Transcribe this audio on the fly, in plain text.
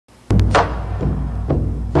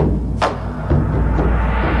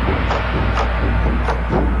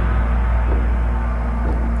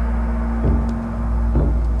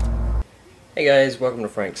Hey guys, welcome to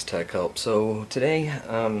Frank's Tech Help. So today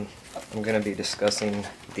I'm going to be discussing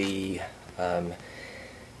the EasyCap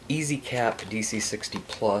DC60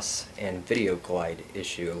 Plus and VideoGlide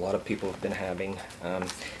issue a lot of people have been having.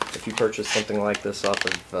 If you purchase something like this off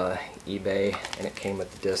of eBay and it came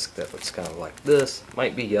with a disc that looks kind of like this,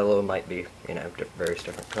 might be yellow, might be, you know, various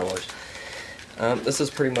different colors. This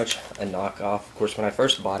is pretty much a knockoff. Of course, when I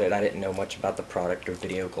first bought it, I didn't know much about the product or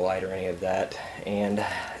VideoGlide or any of that. And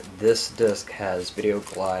this disc has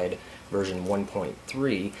VideoGlide version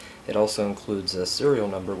 1.3. It also includes a serial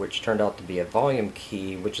number, which turned out to be a volume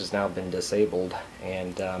key, which has now been disabled.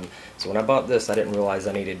 And so when I bought this, I didn't realize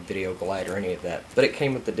I needed VideoGlide or any of that. But it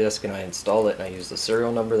came with the disc, and I installed it, and I used the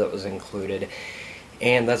serial number that was included.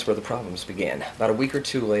 And that's where the problems began. About a week or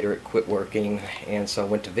two later, it quit working, and so I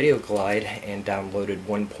went to VideoGlide and downloaded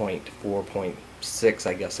 1.4.6,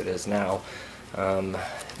 I guess it is now.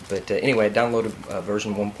 Anyway, I downloaded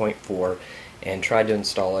version 1.4 and tried to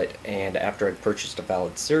install it, and after I purchased a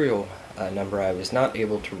valid serial number, I was not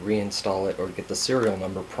able to reinstall it or get the serial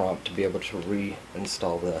number prompt to be able to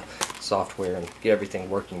reinstall the software and get everything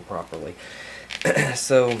working properly.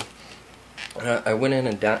 So I went in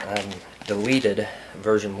and deleted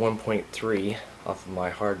version 1.3 off of my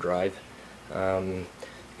hard drive.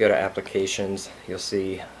 Go to applications, you'll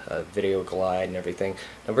see VideoGlide and everything.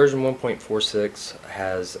 Now version 1.46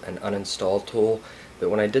 has an uninstall tool, but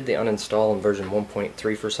when I did the uninstall in version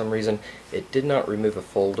 1.3 for some reason, it did not remove a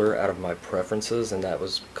folder out of my preferences, and that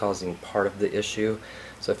was causing part of the issue.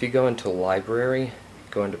 So if you go into library,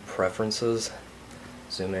 go into preferences,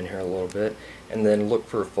 zoom in here a little bit, and then look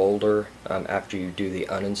for a folder. After you do the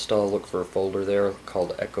uninstall, look for a folder there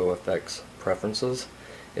called Echo Effects Preferences.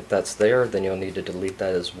 If that's there, then you'll need to delete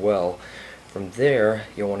that as well. From there,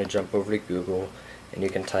 you'll want to jump over to Google, and you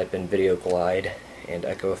can type in VideoGlide, and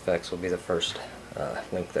Echo Effects will be the first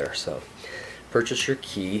link there. So purchase your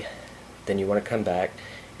key, then you want to come back,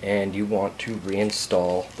 and you want to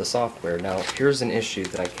reinstall the software. Now here's an issue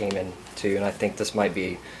that I came into, and I think this might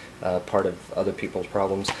be part of other people's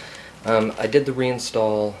problems. I did the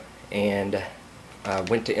reinstall and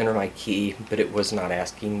went to enter my key, but it was not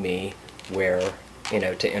asking me where,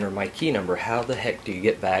 to enter my key number. How the heck do you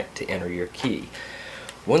get back to enter your key?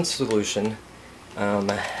 One solution,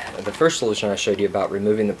 the first solution I showed you about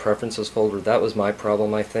removing the preferences folder, that was my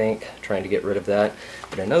problem, I think, trying to get rid of that.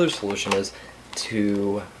 But another solution is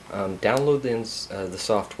to download the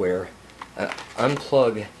software.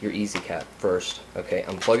 Unplug your EasyCap first, okay?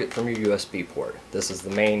 Unplug it from your USB port. This is the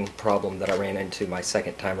main problem that I ran into my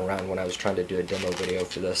second time around when I was trying to do a demo video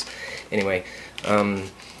for this. Anyway,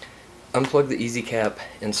 unplug the EasyCap,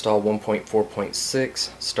 install 1.4.6,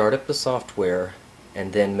 start up the software,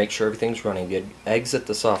 and then make sure everything's running good. Exit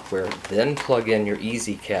the software, then plug in your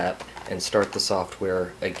EasyCap and start the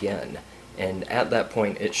software again. And at that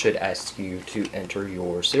point, it should ask you to enter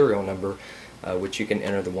your serial number, which you can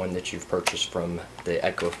enter the one that you've purchased from the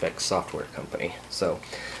Echo Effects software company. So,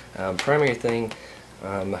 primary thing,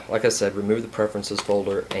 like I said, remove the preferences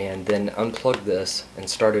folder and then unplug this and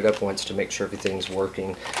start it up once to make sure everything's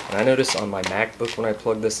working. And I notice on my MacBook when I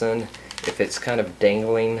plug this in, if it's kind of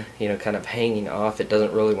dangling, kind of hanging off, it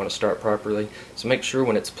doesn't really want to start properly. So make sure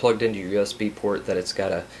when it's plugged into your USB port that it's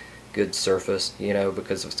got a good surface,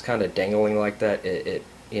 because if it's kind of dangling like that,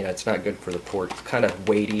 it's not good for the port. It's kind of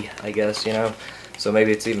weighty, I guess, So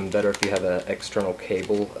maybe it's even better if you have an external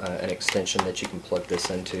cable, an extension that you can plug this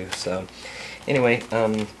into. So anyway,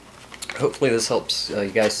 hopefully this helps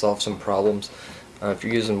you guys solve some problems. If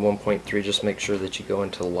you're using 1.3, just make sure that you go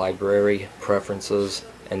into Library, Preferences,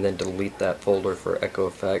 and then delete that folder for Echo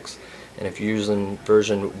Effects. And if you're using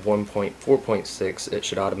version 1.4.6, it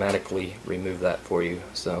should automatically remove that for you.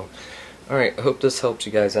 So, alright, I hope this helps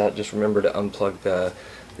you guys out. Just remember to unplug the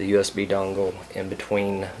USB dongle in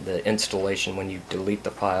between the installation when you delete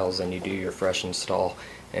the files and you do your fresh install.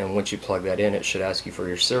 And once you plug that in, it should ask you for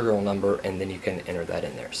your serial number, and then you can enter that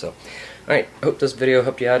in there. So, alright, I hope this video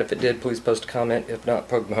helped you out. If it did, please post a comment. If not,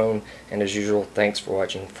 poke them home. And as usual, thanks for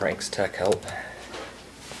watching Frank's Tech Help.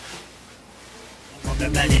 The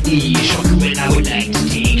melody, shocking, I would like to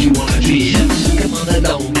take you on a trip. Come on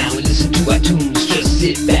along now and listen to our tunes. Just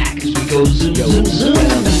sit back as we go zoom, zoom, zoom.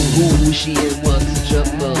 Who she is